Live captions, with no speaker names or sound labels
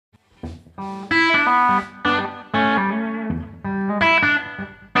Good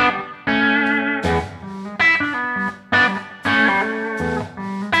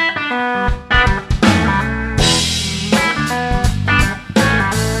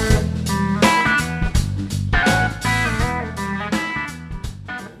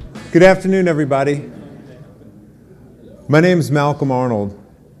afternoon, everybody. My name is Malcom Arnold,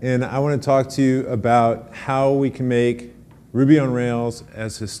 and I want to talk to you about how we can make Ruby on Rails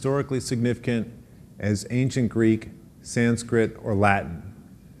as historically significant as ancient Greek, Sanskrit, or Latin.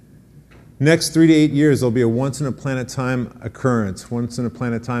 Next 3 to 8 years, there'll be a once-in-a-planet time occurrence,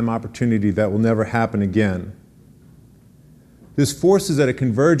 once-in-a-planet time opportunity that will never happen again. There's forces that are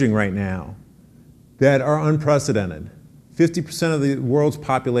converging right now that are unprecedented. 50% of the world's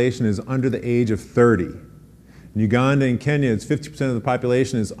population is under the age of 30. In Uganda and Kenya, it's 50% of the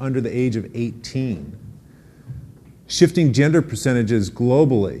population is under the age of 18. Shifting gender percentages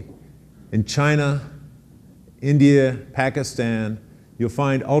globally. In China, India, Pakistan, you'll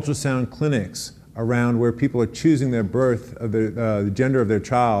find ultrasound clinics around where people are choosing their birth of the gender of their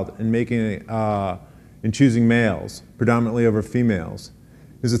child and and choosing males, predominantly over females.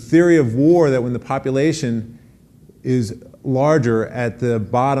 There's a theory of war that when the population is larger at the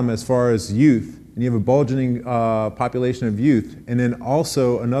bottom as far as youth, and you have a bulging population of youth. And then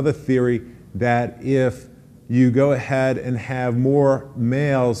also another theory that if you go ahead and have more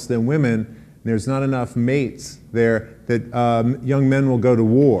males than women, there's not enough mates there, that young men will go to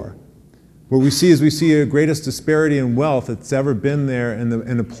war. What we see is we see a greatest disparity in wealth that's ever been there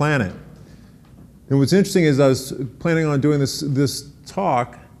in the planet. And what's interesting is I was planning on doing this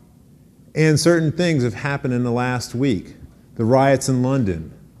talk, and certain things have happened in the last week. The riots in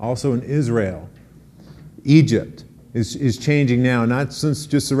London, also in Israel. Egypt is changing now, not since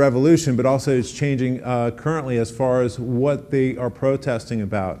just the revolution, but also it's changing currently as far as what they are protesting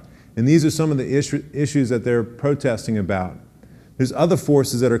about. And these are some of the issues that they're protesting about. There's other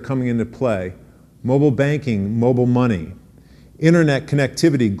forces that are coming into play. Mobile banking, mobile money. Internet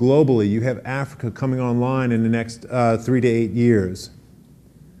connectivity globally. You have Africa coming online in the next 3 to 8 years.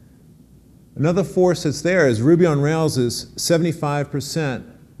 Another force that's there is Ruby on Rails is 75%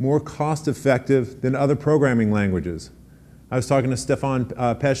 more cost-effective than other programming languages. I was talking to Stefan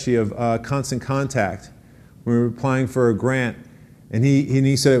Pesci of Constant Contact when we were applying for a grant, and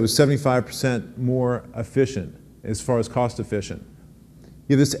he said it was 75% more efficient as far as cost efficient.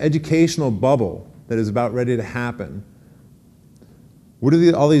 You have this educational bubble that is about ready to happen. What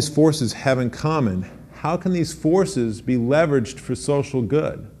do all these forces have in common? How can these forces be leveraged for social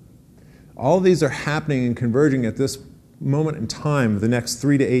good? All of these are happening and converging at this moment in time of the next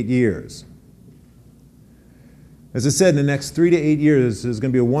 3 to 8 years. As I said, in the next 3 to 8 years, there's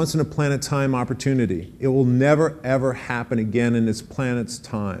going to be a once-in-a-planet time opportunity. It will never, ever happen again in this planet's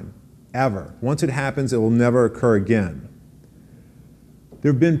time. Ever. Once it happens, it will never occur again.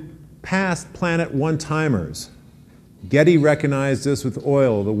 There have been past planet one-timers. Getty recognized this with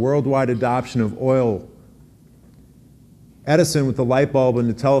oil, the worldwide adoption of oil. Edison with the light bulb and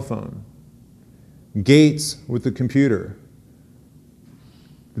the telephone. Gates with the computer.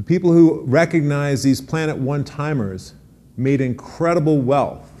 The people who recognize these planet one-timers made incredible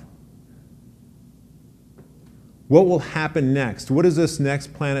wealth. What will happen next? What is this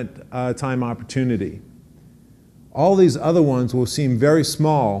next planet time opportunity? All these other ones will seem very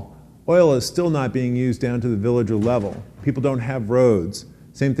small. Oil is still not being used down to the villager level. People don't have roads.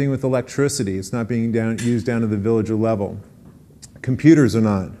 Same thing with electricity. It's not being used down to the villager level. Computers are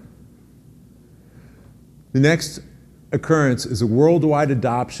not. The next occurrence is a worldwide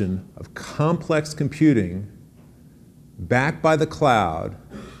adoption of complex computing backed by the cloud,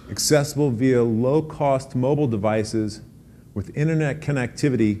 accessible via low-cost mobile devices with internet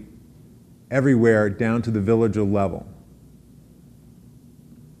connectivity everywhere down to the villager level.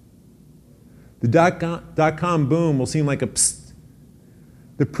 The dot-com boom will seem like a psst.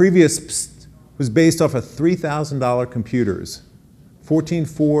 The previous psst was based off of $3,000 computers,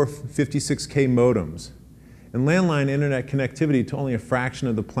 14.456K modems, and landline internet connectivity to only a fraction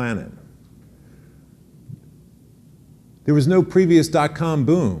of the planet. There was no previous dot-com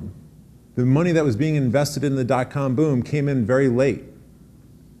boom. The money that was being invested in the dot-com boom came in very late.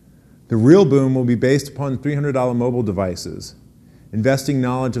 The real boom will be based upon $300 mobile devices, investing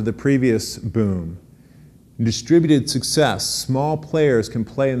knowledge of the previous boom. In distributed success, small players can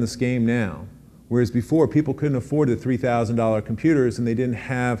play in this game now, whereas before people couldn't afford the $3,000 computers and they didn't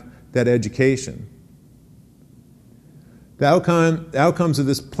have that education. The outcomes of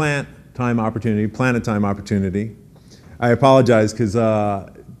this planet time opportunity, I apologize because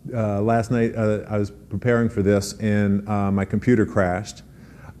last night I was preparing for this and my computer crashed.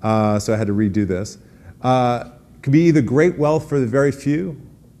 so I had to redo this. Could be either great wealth for the very few,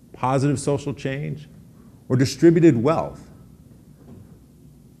 positive social change, or distributed wealth.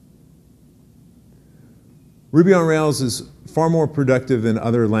 Ruby on Rails is far more productive than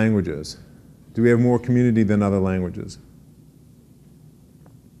other languages. Do we have more community than other languages?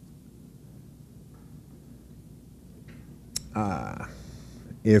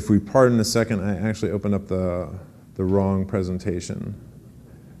 If we pardon a second, I actually opened up the wrong presentation.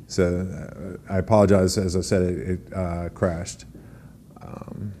 So I apologize, as I said, it crashed.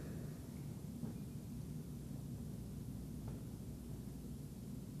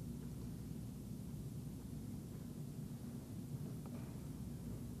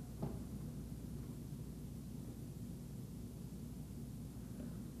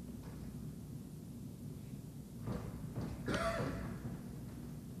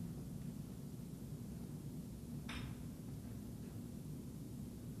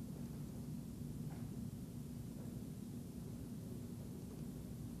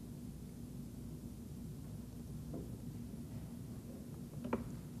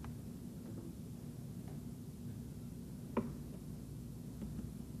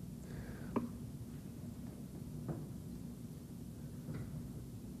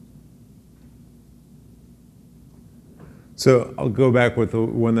 So I'll go back with the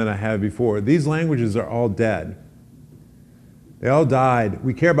one that I had before. These languages are all dead. They all died.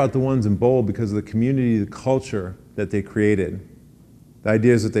 We care about the ones in bold because of the community, the culture that they created, the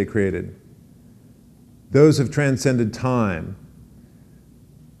ideas that they created. Those have transcended time.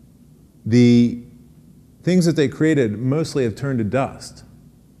 The things that they created mostly have turned to dust.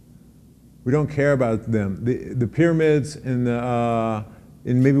 We don't care about them. The pyramids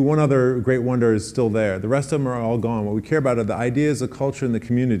and maybe one other great wonder is still there. The rest of them are all gone. What we care about are the ideas, the culture, and the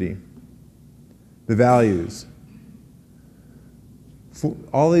community, the values.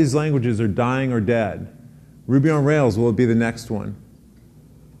 All these languages are dying or dead. Ruby on Rails will be the next one.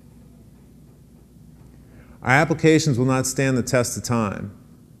 Our applications will not stand the test of time.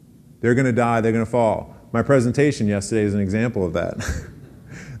 They're going to die, they're going to fall. My presentation yesterday is an example of that,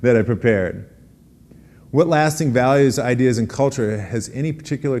 that I prepared. What lasting values, ideas, and culture has any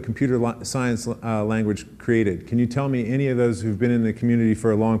particular computer science language created? Can you tell me any of those who've been in the community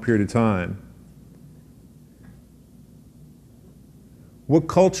for a long period of time? What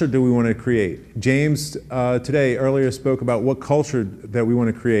culture do we want to create? James earlier spoke about what culture that we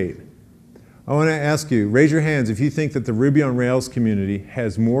want to create. I want to ask you, raise your hands if you think that the Ruby on Rails community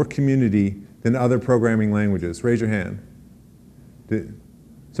has more community than other programming languages. Raise your hand.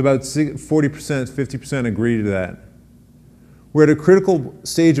 So about 40%, 50% agree to that. We're at a critical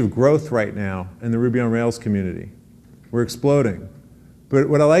stage of growth right now in the Ruby on Rails community. We're exploding. But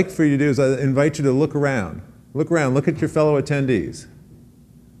what I'd like for you to do is I invite you to look around. Look around, look at your fellow attendees.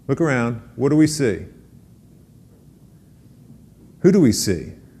 Look around, what do we see? Who do we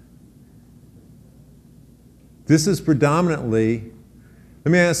see? This is predominantly,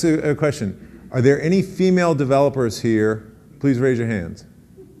 let me ask you a question. Are there any female developers here? Please raise your hands.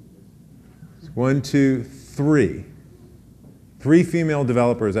 1, 2, 3. 3 female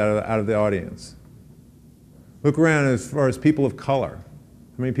developers out of the audience. Look around as far as people of color.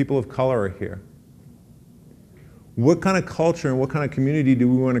 How many people of color are here? What kind of culture and what kind of community do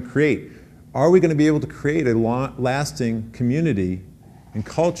we want to create? Are we going to be able to create a lasting community and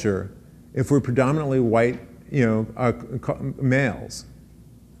culture if we're predominantly white, males?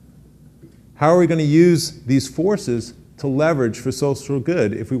 How are we going to use these forces to leverage for social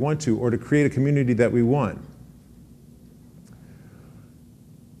good if we want to, or to create a community that we want?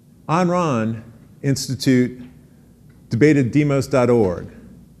 Ayn Rand Institute debated demos.org.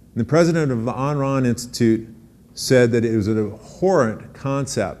 The president of the Ayn Rand Institute said that it was an abhorrent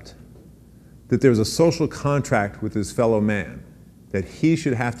concept that there was a social contract with his fellow man, that he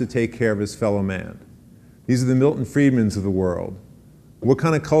should have to take care of his fellow man. These are the Milton Friedmans of the world. What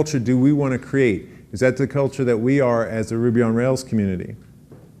kind of culture do we want to create? Is that the culture that we are as a Ruby on Rails community?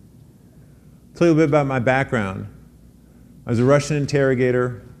 I'll tell you a bit about my background. I was a Russian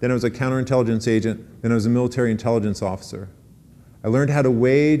interrogator, then I was a counterintelligence agent, then I was a military intelligence officer. I learned how to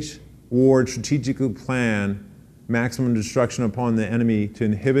wage war and strategically plan maximum destruction upon the enemy to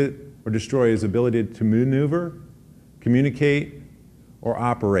inhibit or destroy his ability to maneuver, communicate, or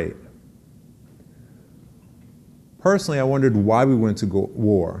operate. Personally, I wondered why we went to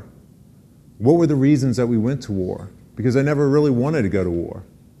war. What were the reasons that we went to war? Because I never really wanted to go to war.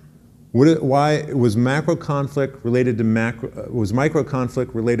 Why was micro conflict related to micro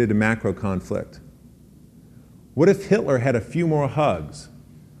conflict related to macro conflict? What if Hitler had a few more hugs,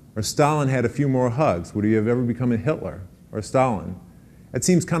 or Stalin had a few more hugs? Would he have ever become a Hitler or Stalin? That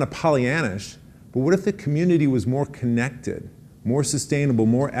seems kind of Pollyannish, but what if the community was more connected, more sustainable,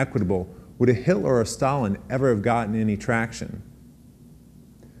 more equitable? Would a Hitler or a Stalin ever have gotten any traction?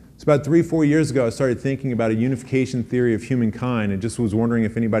 So about 3 or 4 years ago, I started thinking about a unification theory of humankind and just was wondering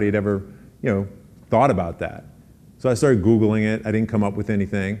if anybody had ever, thought about that. So I started Googling it. I didn't come up with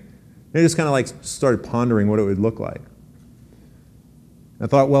anything. And I just kind of like started pondering what it would look like. I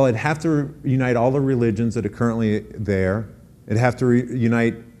thought, well, it'd have to unite all the religions that are currently there. It'd have to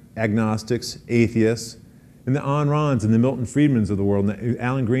unite agnostics, atheists, and the Ayn Rands and the Milton Friedmans of the world and the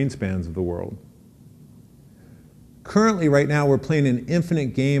Alan Greenspans of the world. Currently, right now, we're playing an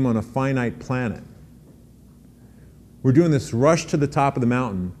infinite game on a finite planet. We're doing this rush to the top of the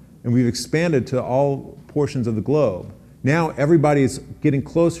mountain, and we've expanded to all portions of the globe. Now everybody's getting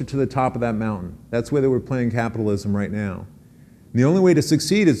closer to the top of that mountain. That's where we're playing capitalism right now. And the only way to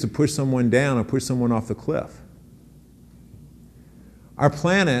succeed is to push someone down or push someone off the cliff. Our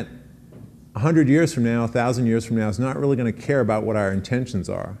planet, 100 years from now, 1,000 years from now, is not really going to care about what our intentions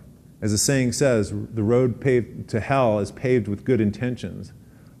are. As the saying says, the road paved to hell is paved with good intentions.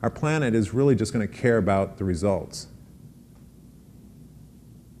 Our planet is really just going to care about the results.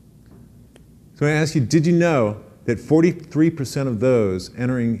 So I ask you, did you know that 43% of those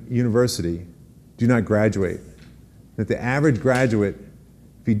entering university do not graduate? That the average graduate,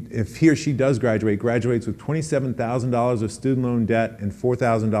 if he or she does graduate, graduates with $27,000 of student loan debt and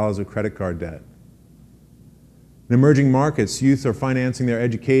 $4,000 of credit card debt. In emerging markets, youth are financing their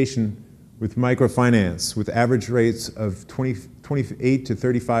education with microfinance, with average rates of 28 to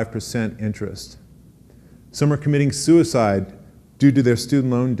 35% interest. Some are committing suicide due to their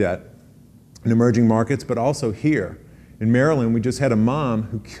student loan debt in emerging markets, but also here. In Maryland, we just had a mom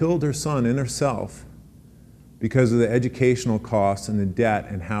who killed her son and herself because of the educational costs and the debt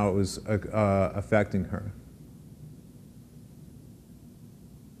and how it was affecting her.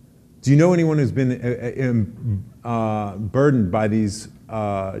 Do you know anyone who's been burdened by these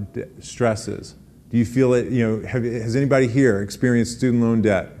stresses? Do you feel it, has anybody here experienced student loan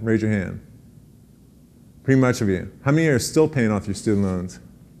debt? Raise your hand. Pretty much of you. How many are still paying off your student loans?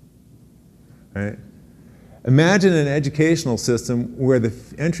 Right? Imagine an educational system where the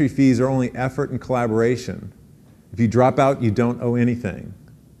entry fees are only effort and collaboration. If you drop out, you don't owe anything.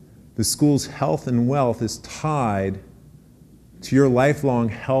 The school's health and wealth is tied to your lifelong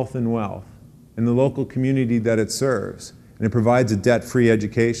health and wealth and the local community that it serves, and it provides a debt-free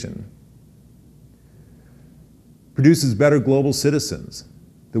education. Produces better global citizens.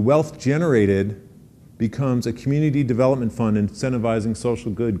 The wealth generated becomes a community development fund incentivizing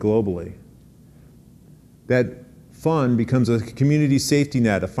social good globally. That fund becomes a community safety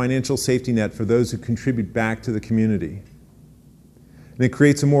net, a financial safety net for those who contribute back to the community. And it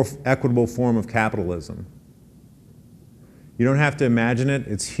creates a more equitable form of capitalism. You don't have to imagine it.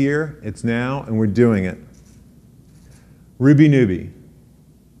 It's here, it's now, and we're doing it. Ruby Nuby.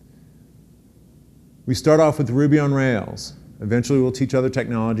 We start off with Ruby on Rails. Eventually we'll teach other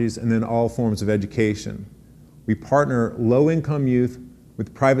technologies and then all forms of education. We partner low-income youth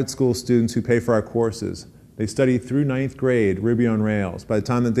with private school students who pay for our courses. They study through 9th grade Ruby on Rails. By the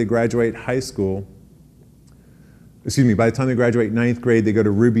time that they graduate high school, by the time they graduate 9th grade, they go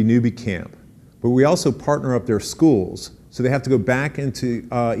to Ruby Nuby camp. But we also partner up their schools, so they have to go back into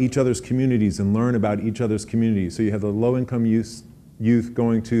each other's communities and learn about each other's communities. So you have the low-income youth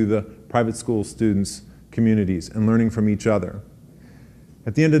going to the private school students' communities and learning from each other.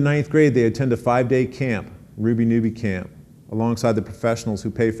 At the end of 9th grade, they attend a 5-day camp, Ruby Nuby camp, alongside the professionals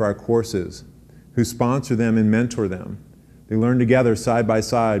who pay for our courses, who sponsor them and mentor them. They learn together side by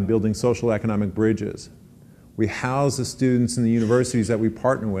side, building social economic bridges. We house the students in the universities that we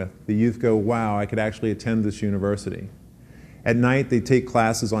partner with. The youth go, wow, I could actually attend this university. At night, they take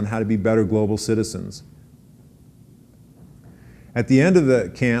classes on how to be better global citizens. At the end of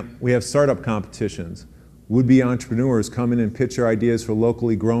the camp, we have startup competitions. Would-be entrepreneurs come in and pitch their ideas for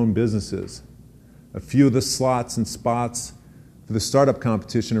locally grown businesses. A few of the slots and spots for the startup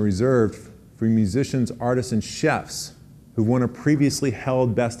competition are reserved for musicians, artists, and chefs who won a previously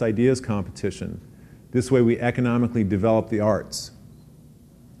held Best Ideas competition. This way we economically develop the arts.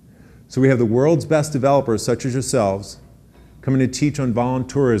 So we have the world's best developers, such as yourselves, coming to teach on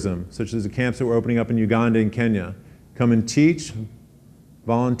voluntourism, such as the camps that we're opening up in Uganda and Kenya. Come and teach,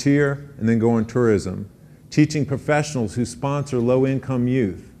 volunteer, and then go on tourism. Teaching professionals who sponsor low-income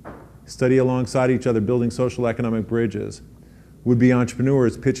youth, study alongside each other, building social economic bridges. Would-be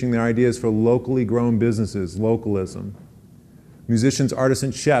entrepreneurs pitching their ideas for locally grown businesses, localism. Musicians, artists,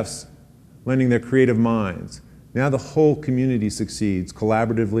 and chefs lending their creative minds. Now the whole community succeeds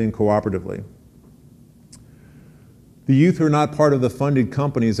collaboratively and cooperatively. The youth who are not part of the funded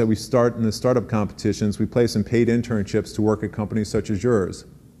companies that we start in the startup competitions, we place in paid internships to work at companies such as yours.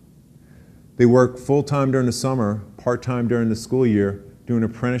 They work full-time during the summer, part-time during the school year, doing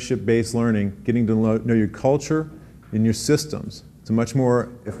apprenticeship-based learning, getting to know your culture and your systems. It's a much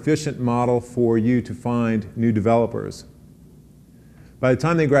more efficient model for you to find new developers. By the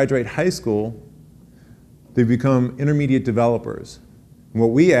time they graduate high school, they become intermediate developers. And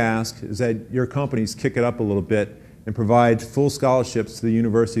what we ask is that your companies kick it up a little bit and provide full scholarships to the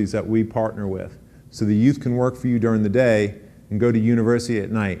universities that we partner with, so the youth can work for you during the day and go to university at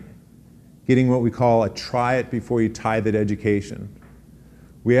night, getting what we call a try it before you tithe it education.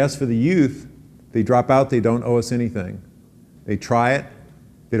 We ask for the youth, they drop out, they don't owe us anything. They try it,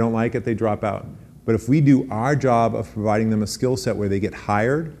 they don't like it, they drop out. But if we do our job of providing them a skill set where they get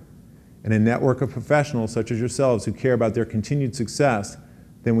hired and a network of professionals such as yourselves who care about their continued success,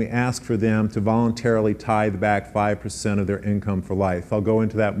 then we ask for them to voluntarily tithe back 5% of their income for life. I'll go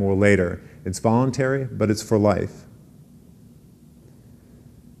into that more later. It's voluntary, but it's for life.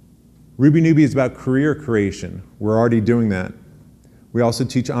 Ruby Nuby is about career creation. We're already doing that. We also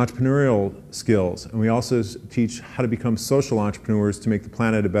teach entrepreneurial skills, and we also teach how to become social entrepreneurs to make the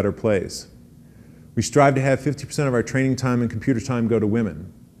planet a better place. We strive to have 50% of our training time and computer time go to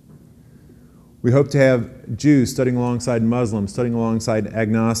women. We hope to have Jews studying alongside Muslims, studying alongside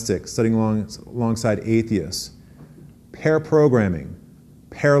agnostics, studying alongside atheists. Pair programming,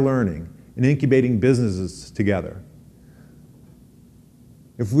 pair learning, and incubating businesses together.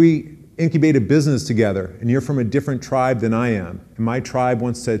 If we incubate a business together and you're from a different tribe than I am, and my tribe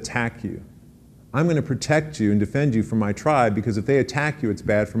wants to attack you, I'm going to protect you and defend you from my tribe, because if they attack you, it's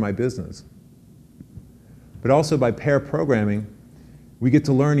bad for my business. But also by pair programming, we get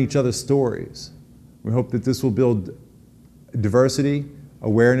to learn each other's stories. We hope that this will build diversity,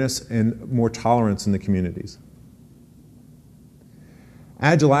 awareness, and more tolerance in the communities.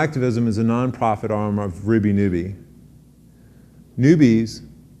 Agile Activism is a nonprofit arm of Ruby Nuby. Newbies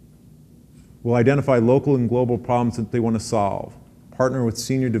will identify local and global problems that they want to solve, partner with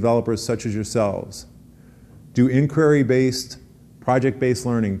senior developers such as yourselves, do inquiry-based, project-based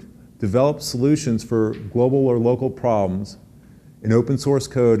learning, develop solutions for global or local problems in open source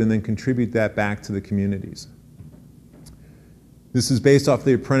code, and then contribute that back to the communities. This is based off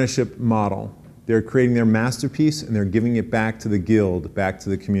the apprenticeship model. They're creating their masterpiece and they're giving it back to the guild, back to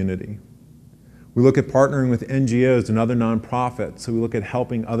the community. We look at partnering with NGOs and other nonprofits, so we look at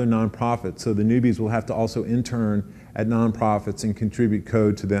helping other nonprofits, so the newbies will have to also intern at nonprofits and contribute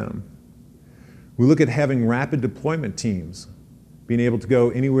code to them. We look at having rapid deployment teams, being able to go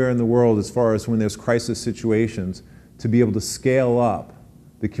anywhere in the world as far as when there's crisis situations, to be able to scale up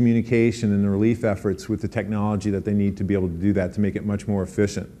the communication and the relief efforts with the technology that they need to be able to do that, to make it much more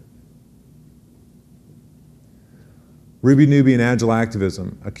efficient. Ruby Nuby and Agile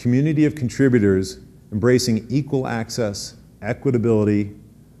Activism, a community of contributors embracing equal access, equitability,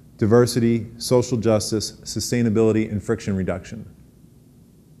 diversity, social justice, sustainability, and friction reduction.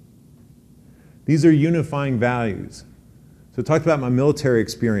 These are unifying values. So I talked about my military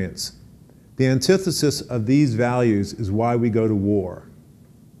experience. The antithesis of these values is why we go to war.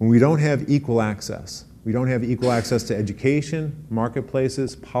 When we don't have equal access. We don't have equal access to education,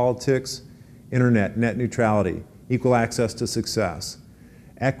 marketplaces, politics, internet, net neutrality, equal access to success.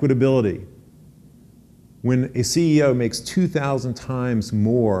 Equitability. When a CEO makes 2,000 times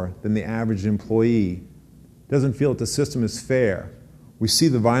more than the average employee, doesn't feel that the system is fair. We see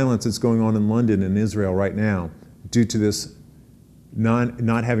the violence that's going on in London and Israel right now due to this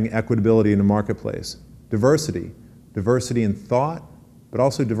not having equitability in the marketplace. Diversity. Diversity in thought, but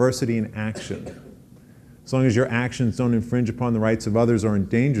also diversity in action. As long as your actions don't infringe upon the rights of others or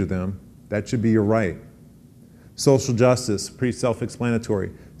endanger them, that should be your right. Social justice, pretty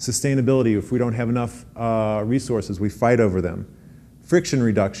self-explanatory. Sustainability, if we don't have enough resources, we fight over them. Friction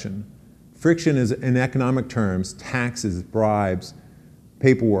reduction. Friction is, in economic terms, taxes, bribes,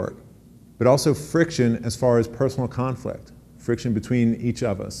 paperwork, but also friction as far as personal conflict, friction between each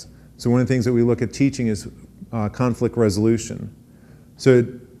of us. So one of the things that we look at teaching is conflict resolution. So at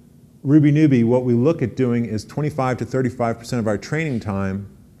Ruby Nuby, what we look at doing is 25 to 35% of our training time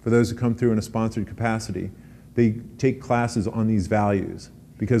for those who come through in a sponsored capacity. They take classes on these values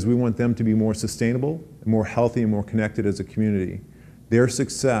because we want them to be more sustainable, and more healthy, and more connected as a community. Their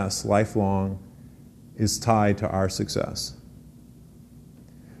success, lifelong, is tied to our success.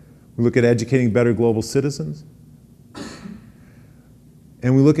 We look at educating better global citizens.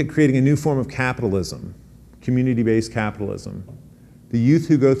 And we look at creating a new form of capitalism, community-based capitalism. The youth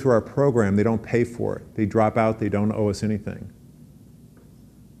who go through our program, they don't pay for it. They drop out, they don't owe us anything.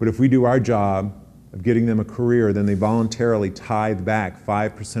 But if we do our job of getting them a career, then they voluntarily tithe back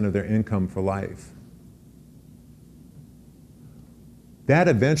 5% of their income for life. That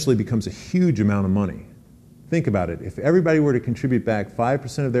eventually becomes a huge amount of money. Think about it. If everybody were to contribute back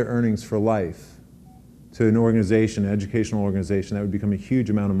 5% of their earnings for life to an organization, an educational organization, that would become a huge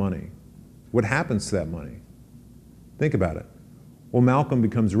amount of money. What happens to that money? Think about it. Well, Malcolm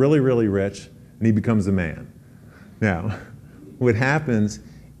becomes really, really rich, and he becomes a man. Now, what happens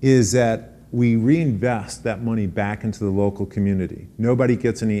is that we reinvest that money back into the local community. Nobody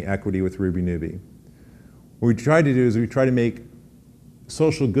gets any equity with Ruby Nuby. What we try to do is we try to make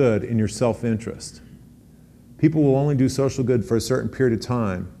social good in your self-interest. People will only do social good for a certain period of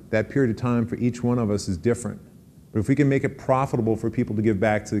time. That period of time for each one of us is different. But if we can make it profitable for people to give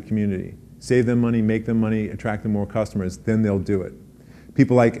back to the community, save them money, make them money, attract them more customers, then they'll do it.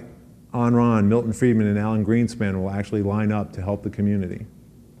 People like Arnold, Milton Friedman, and Alan Greenspan will actually line up to help the community.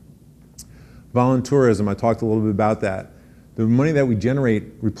 Voluntourism, I talked a little bit about that. The money that we generate,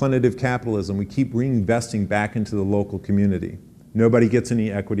 replenitive capitalism, we keep reinvesting back into the local community. Nobody gets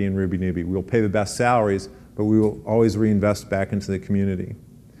any equity in Ruby Nuby. We'll pay the best salaries, but we will always reinvest back into the community.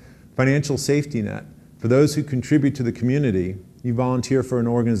 Financial safety net. For those who contribute to the community, you volunteer for an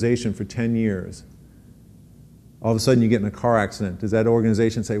organization for 10 years. All of a sudden you get in a car accident. Does that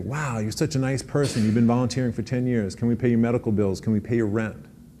organization say, wow, you're such a nice person, you've been volunteering for 10 years, can we pay your medical bills, can we pay your rent?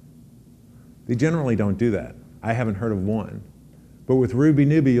 They generally don't do that. I haven't heard of one. But with Ruby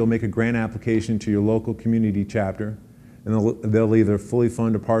Nuby, you'll make a grant application to your local community chapter, and they'll either fully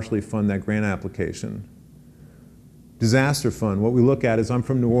fund or partially fund that grant application. Disaster fund, what we look at is, I'm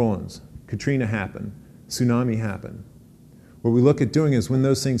from New Orleans. Katrina happened, tsunami happened. What we look at doing is when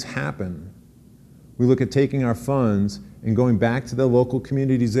those things happen, we look at taking our funds and going back to the local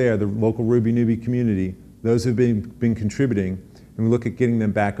communities there, the local Ruby Nuby community, those who've been contributing, and we look at getting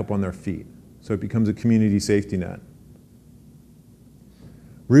them back up on their feet. So it becomes a community safety net.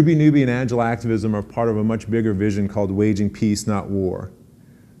 Ruby Nuby and Agile activism are part of a much bigger vision called Waging Peace, Not War.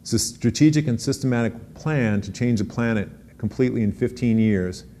 It's a strategic and systematic plan to change the planet completely in 15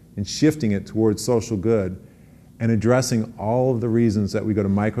 years and shifting it towards social good and addressing all of the reasons that we go to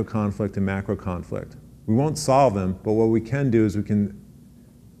micro conflict and macro conflict. We won't solve them, but what we can do is we can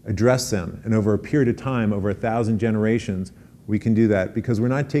address them. And over a period of time, over 1,000 generations, we can do that because we're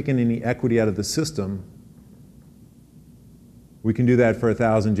not taking any equity out of the system. We can do that for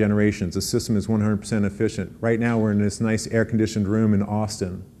 1,000 generations. The system is 100% efficient. Right now we're in this nice air-conditioned room in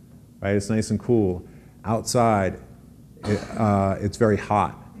Austin. Right? It's nice and cool. Outside, it's very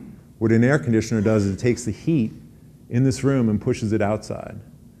hot. What an air conditioner does is it takes the heat in this room and pushes it outside.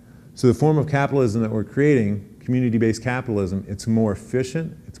 So the form of capitalism that we're creating, community-based capitalism, it's more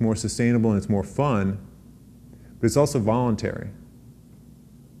efficient, it's more sustainable, and it's more fun, but it's also voluntary.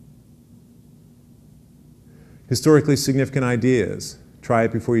 Historically significant ideas. Try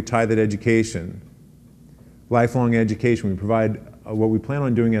it before you tithe at education. Lifelong education. We provide what we plan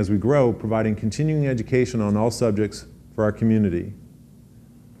on doing as we grow, providing continuing education on all subjects for our community.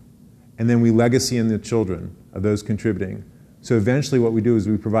 And then we legacy in the children of those contributing. So eventually what we do is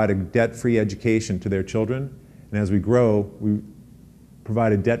we provide a debt-free education to their children, and as we grow, we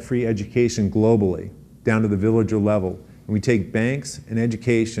provide a debt-free education globally, down to the villager level. And we take banks and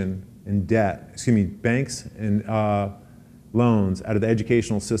education and banks and loans out of the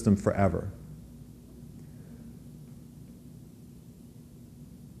educational system forever.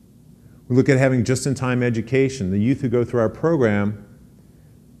 We look at having just-in-time education. The youth who go through our program,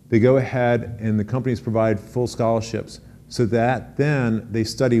 they go ahead and the companies provide full scholarships so that then they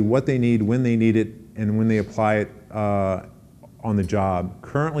study what they need, when they need it, and when they apply it on the job.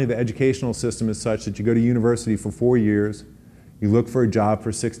 Currently, the educational system is such that you go to university for 4 years, you look for a job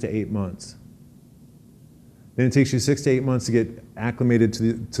for 6 to 8 months. Then it takes you 6 to 8 months to get acclimated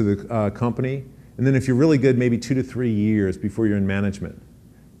to the company, and then if you're really good, maybe 2 to 3 years before you're in management.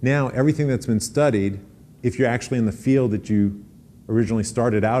 Now, everything that's been studied, if you're actually in the field that you originally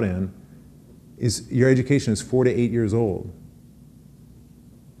started out in, your education is 4 to 8 years old.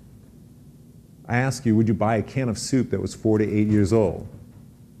 I ask you, would you buy a can of soup that was 4 to 8 years old?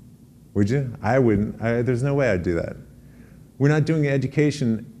 Would you? I wouldn't. There's no way I'd do that. We're not doing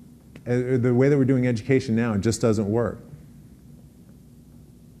education, the way that we're doing education now, it just doesn't work.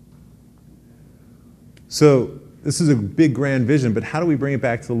 So this is a big grand vision, but how do we bring it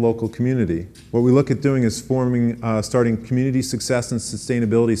back to the local community? What we look at doing is starting community success and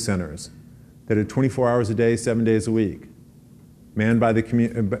sustainability centers that are 24 hours a day, 7 days a week, manned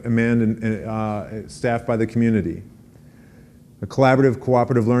and staffed by the community. A collaborative,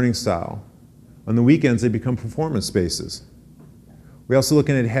 cooperative learning style. On the weekends, they become performance spaces. We're also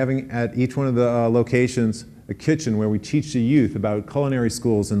looking at having at each one of the locations a kitchen where we teach the youth about culinary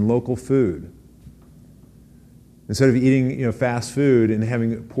schools and local food. Instead of eating fast food and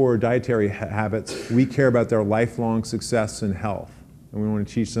having poor dietary habits, we care about their lifelong success and health, and we want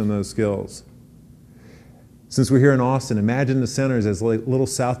to teach them those skills. Since we're here in Austin, imagine the centers as like little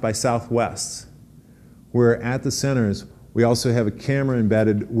South by Southwests, where at the centers we also have a camera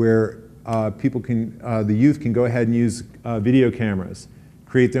embedded where the youth can go ahead and use video cameras,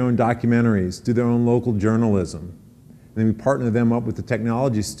 create their own documentaries, do their own local journalism. And then we partner them up with the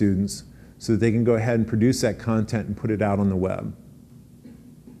technology students so that they can go ahead and produce that content and put it out on the web.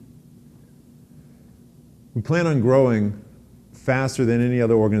 We plan on growing faster than any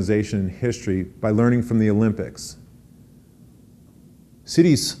other organization in history by learning from the Olympics.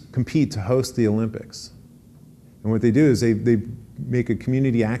 Cities compete to host the Olympics. And what they do is they make a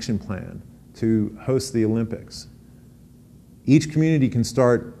community action plan to host the Olympics. Each community can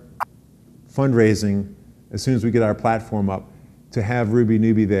start fundraising as soon as we get our platform up to have Ruby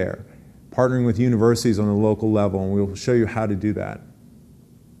Nuby there, partnering with universities on the local level, and we'll show you how to do that.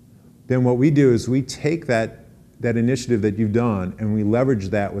 Then what we do is we take that initiative that you've done and we leverage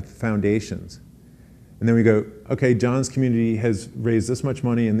that with foundations. And then we go, okay, John's community has raised this much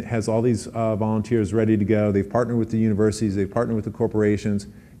money and has all these volunteers ready to go. They've partnered with the universities, they've partnered with the corporations.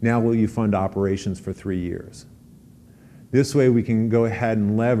 Now will you fund operations for 3 years? This way we can go ahead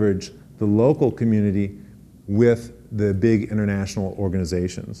and leverage the local community with the big international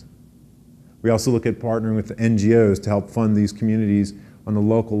organizations. We also look at partnering with the NGOs to help fund these communities on the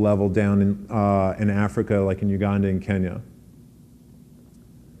local level down in Africa, like in Uganda and Kenya.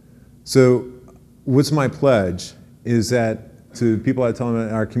 So what's my pledge is that to people I tell them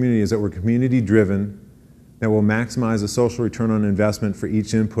in our community is that we're community driven, that will maximize the social return on investment for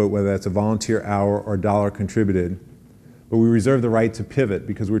each input, whether that's a volunteer hour or dollar contributed. But we reserve the right to pivot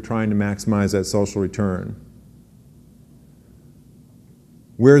because we're trying to maximize that social return.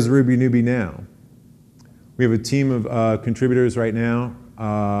 Where's Ruby Nuby now? We have a team of contributors right now.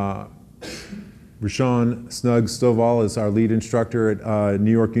 Rashawn Snug Stovall is our lead instructor at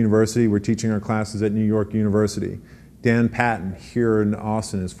New York University. We're teaching our classes at New York University. Dan Patton here in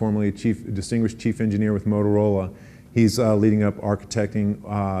Austin is formerly a distinguished chief engineer with Motorola. He's leading up architecting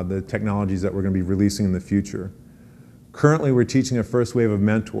the technologies that we're going to be releasing in the future. Currently, we're teaching a first wave of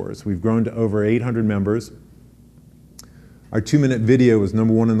mentors. We've grown to over 800 members. Our 2-minute video was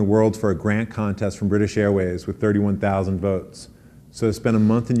 #1 in the world for a grant contest from British Airways with 31,000 votes. So I spent a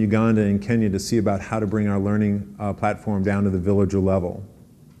month in Uganda and Kenya to see about how to bring our learning platform down to the villager level.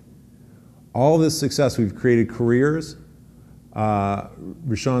 All this success, we've created careers.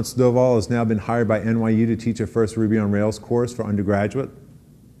 Rashawn Stovall has now been hired by NYU to teach a first Ruby on Rails course for undergraduate.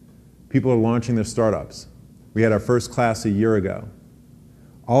 People are launching their startups. We had our first class a year ago.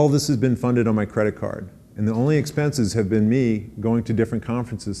 All of this has been funded on my credit card. And the only expenses have been me going to different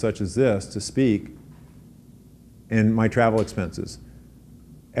conferences such as this to speak and my travel expenses.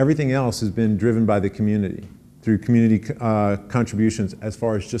 Everything else has been driven by the community through community contributions as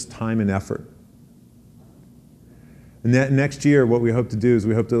far as just time and effort. And that next year, what we hope to do is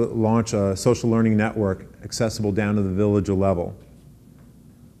we hope to launch a social learning network accessible down to the villager level.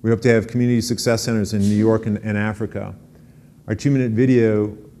 We hope to have community success centers in New York and Africa. Our 2-minute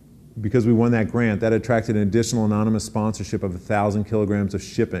video, because we won that grant, that attracted an additional anonymous sponsorship of 1,000 kilograms of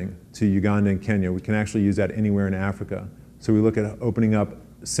shipping to Uganda and Kenya. We can actually use that anywhere in Africa. So we look at opening up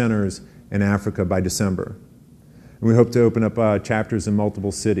centers in Africa by December. And we hope to open up chapters in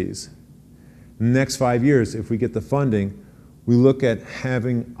multiple cities. In the next 5 years, if we get the funding, we look at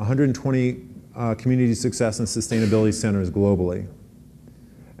having 120 community success and sustainability centers globally.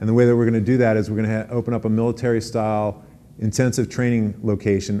 And the way that we're going to do that is we're going to open up a military-style intensive training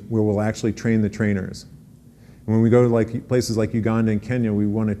location where we'll actually train the trainers. And when we go to places like Uganda and Kenya, we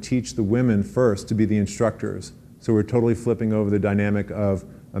want to teach the women first to be the instructors. So we're totally flipping over the dynamic of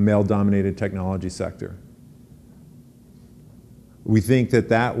a male-dominated technology sector. We think that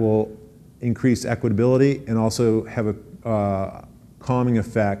that will increase equitability and also have a calming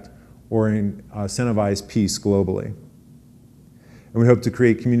effect or incentivize peace globally. And we hope to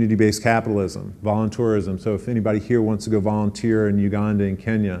create community-based capitalism, volunteerism. So if anybody here wants to go volunteer in Uganda and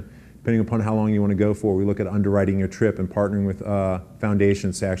Kenya, depending upon how long you want to go for, we look at underwriting your trip and partnering with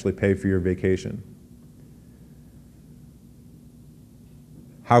foundations to actually pay for your vacation.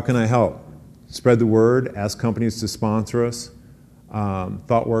 How can I help? Spread the word, ask companies to sponsor us.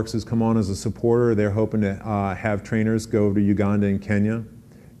 ThoughtWorks has come on as a supporter. They're hoping to have trainers go over to Uganda and Kenya.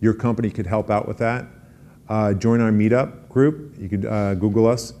 Your company could help out with that. Join our meetup group. You could Google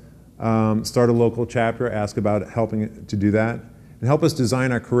us. Start a local chapter. Ask about helping to do that. and help us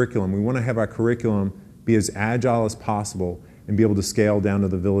design our curriculum. We want to have our curriculum be as agile as possible and be able to scale down to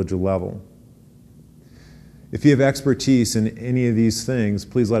the village level. If you have expertise in any of these things,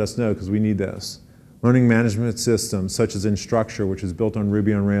 please let us know, because we need this. Learning management systems such as Instructure, which is built on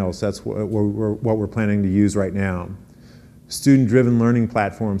Ruby on Rails, that's what we're planning to use right now. Student-driven learning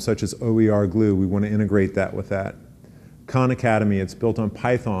platforms such as OER Glue, we want to integrate that with that. Khan Academy, it's built on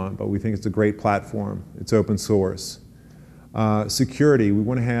Python, but we think it's a great platform. It's open source. Security, we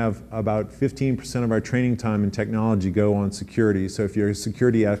want to have about 15% of our training time in technology go on security. So if you're a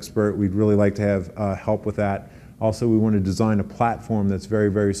security expert, we'd really like to have help with that. Also, we want to design a platform that's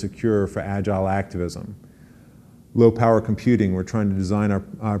very, very secure for agile activism. Low power computing, we're trying to design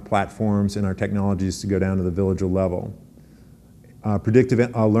our platforms and our technologies to go down to the village level. Predictive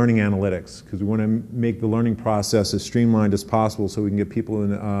learning analytics, because we want to make the learning process as streamlined as possible so we can get people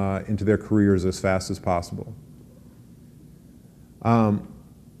into their careers as fast as possible.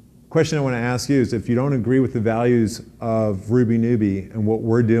 Question I want to ask you is, if you don't agree with the values of Ruby Nuby and what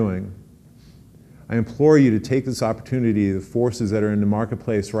we're doing, I implore you to take this opportunity, the forces that are in the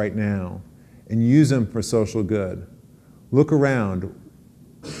marketplace right now, and use them for social good. Look around.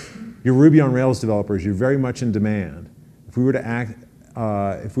 You're Ruby on Rails developers. You're very much in demand. If we were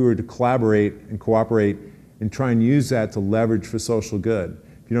to collaborate and cooperate and try and use that to leverage for social good.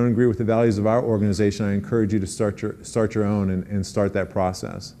 If you don't agree with the values of our organization, I encourage you to start your own and start that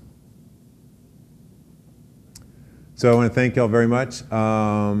process. So I want to thank you all very much,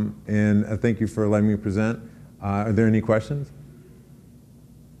 and thank you for letting me present. Are there any questions?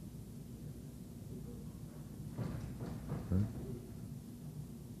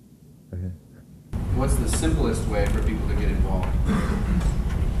 Okay. What's the simplest way for people to get involved?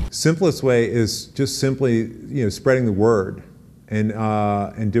 Simplest way is just simply, spreading the word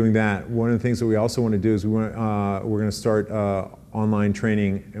and doing that. One of the things that we also want to do is we're going to start online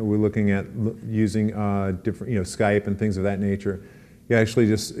training, and we're looking at using different, Skype and things of that nature. You actually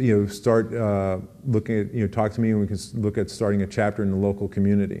just, start looking at, talk to me, and we can look at starting a chapter in the local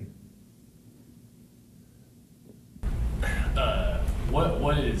community.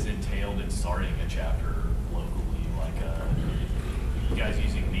 What is entailed in starting a chapter locally? Like, you guys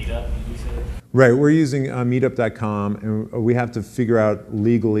using Meetup, you said? Right, we're using meetup.com, and we have to figure out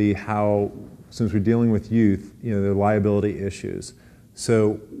legally how, since we're dealing with youth, the liability issues.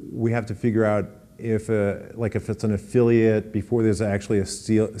 So we have to figure out if it's an affiliate before there's actually a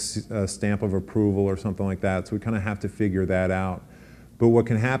stamp of approval or something like that. So we kind of have to figure that out. But what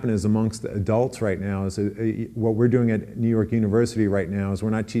can happen is, amongst the adults right now, is what we're doing at New York University right now is we're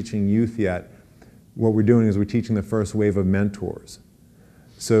not teaching youth yet. What we're doing is we're teaching the first wave of mentors.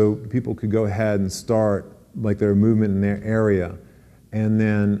 So people could go ahead and start like their movement in their area. And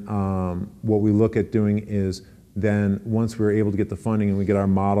then what we look at doing is, then once we're able to get the funding and we get our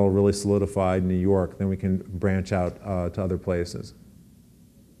model really solidified in New York, then we can branch out to other places.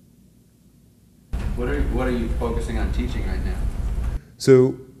 What are you focusing on teaching right now?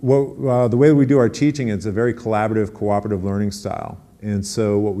 So the way we do our teaching, it's a very collaborative, cooperative learning style. And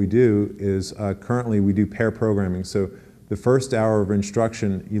so what we do is currently we do pair programming. So the first hour of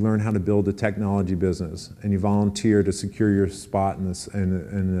instruction, you learn how to build a technology business, and you volunteer to secure your spot in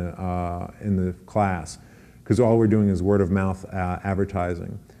the class, because all we're doing is word of mouth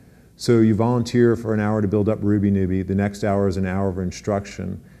advertising. So you volunteer for an hour to build up Ruby Nuby. The next hour is an hour of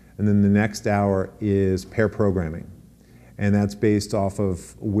instruction, and then the next hour is pair programming. And that's based off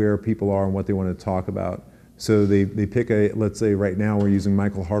of where people are and what they want to talk about. So they pick let's say right now we're using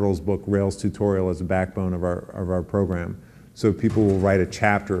Michael Hartle's book, Rails Tutorial, as a backbone of our program. So people will write a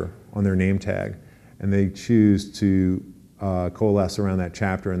chapter on their name tag, and they choose to coalesce around that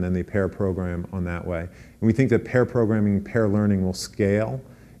chapter, and then they pair program on that way. And we think that pair programming, pair learning will scale.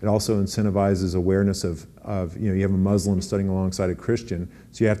 It also incentivizes awareness of you have a Muslim studying alongside a Christian,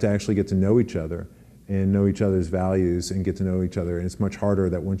 so you have to actually get to know each other and know each other's values and get to know each other. And it's much harder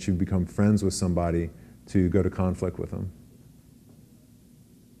that once you become friends with somebody to go to conflict with them.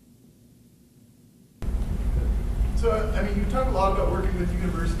 So, I mean, you talk a lot about working with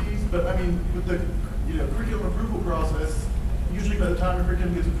universities, but I mean, with the curriculum approval process, usually by the time a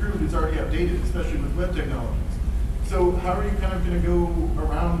curriculum gets approved, it's already outdated, especially with web technologies. So how are you kind of going to go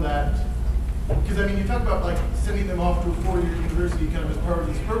around that? Because I mean, you talk about like sending them off to a four-year university kind of as part of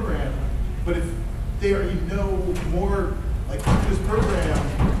this program, but if they already know more like this program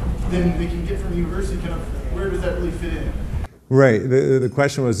than they can get from the university, kind of where does that really fit in? Right. The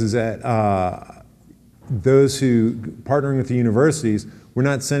question was, is that those who partnering with the universities, we're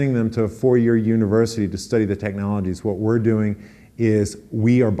not sending them to a four-year university to study the technologies. What we're doing is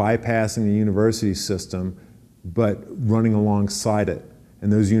we are bypassing the university system but running alongside it.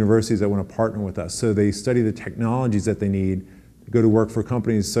 And those universities that want to partner with us. So they study the technologies that they need, go to work for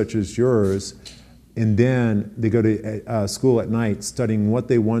companies such as yours, and then they go to school at night studying what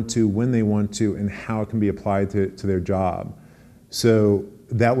they want to, when they want to, and how it can be applied to their job. So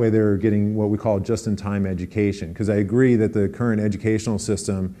that way they're getting what we call just-in-time education. Because I agree that the current educational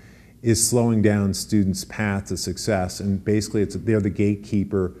system is slowing down students' path to success, and basically they're the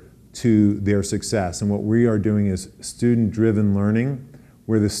gatekeeper to their success. And what we are doing is student-driven learning,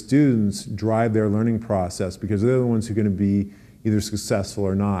 where the students drive their learning process because they're the ones who are going to be either successful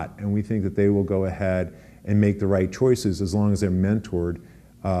or not. And we think that they will go ahead and make the right choices as long as they're mentored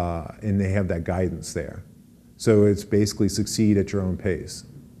and they have that guidance there. So it's basically succeed at your own pace.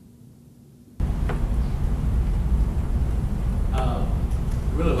 I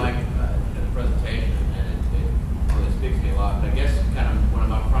really like the presentation, and it really speaks to me a lot. But I guess kind of one of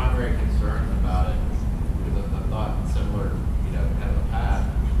my primary concerns about it, because I thought similar, kind of a path,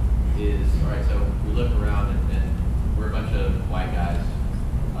 is, all right, so we look around and we're a bunch of white guys.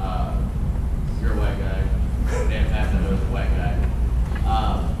 You're a white guy. Dan Patton is a white guy.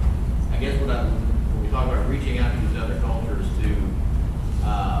 I guess when we talk about reaching out to these other cultures to,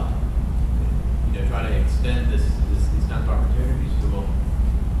 try to extend these kinds of opportunities to them,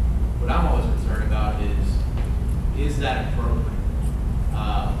 what I'm always concerned about is that appropriate?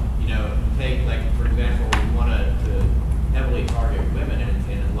 Take, like, for example, we want to heavily target women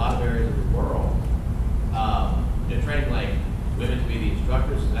in a lot of areas of the world. Training like women to be the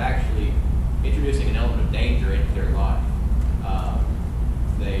instructors is actually introducing an element of danger into their life.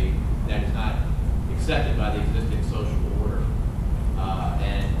 That is not accepted by the existing social order.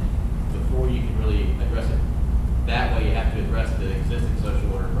 And before you can really address it that way, you have to address the existing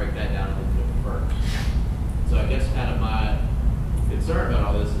social order and break that down a little bit first. So I guess kind of my concern about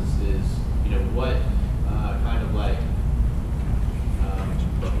all this is what kind of like,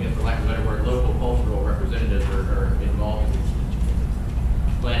 I guess for lack of a better word, local cultural representatives are involved in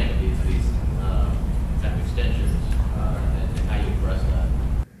planning of these kind of extensions and how you address that.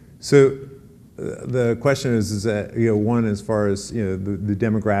 So the question is that, one, as far as, the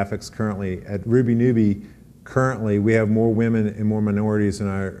demographics currently, at Ruby Nuby, currently we have more women and more minorities in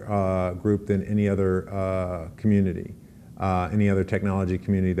our group than any other community, any other technology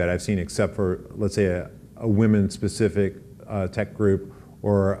community that I've seen, except for, let's say, a women-specific tech group,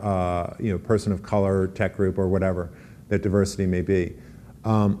 or person of color tech group, or whatever that diversity may be.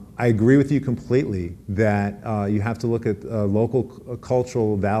 I agree with you completely that you have to look at local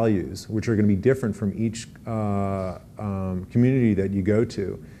cultural values, which are going to be different from each community that you go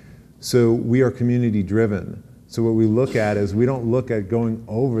to. So we are community driven. So what we look at is, we don't look at going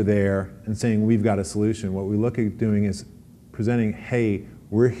over there and saying we've got a solution. What we look at doing is presenting, hey,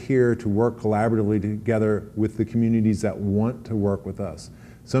 we're here to work collaboratively together with the communities that want to work with us.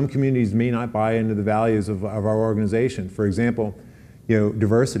 Some communities may not buy into the values of our organization. For example,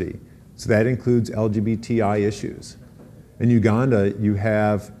 diversity. So that includes LGBTI issues. In Uganda, you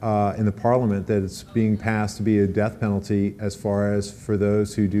have in the parliament that it's being passed to be a death penalty as far as for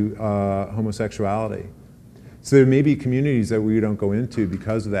those who do homosexuality. So there may be communities that we don't go into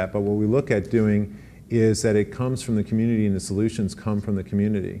because of that, but what we look at doing is that it comes from the community and the solutions come from the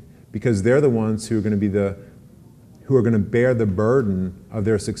community, because they're the ones who are going to be who are going to bear the burden of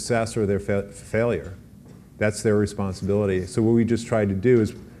their success or their failure. That's their responsibility. So what we just try to do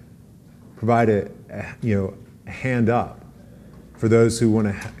is provide a hand up for those who want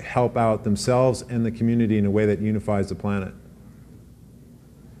to help out themselves and the community in a way that unifies the planet.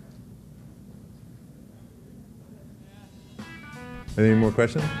 Any more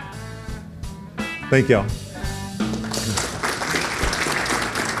questions? Thank y'all.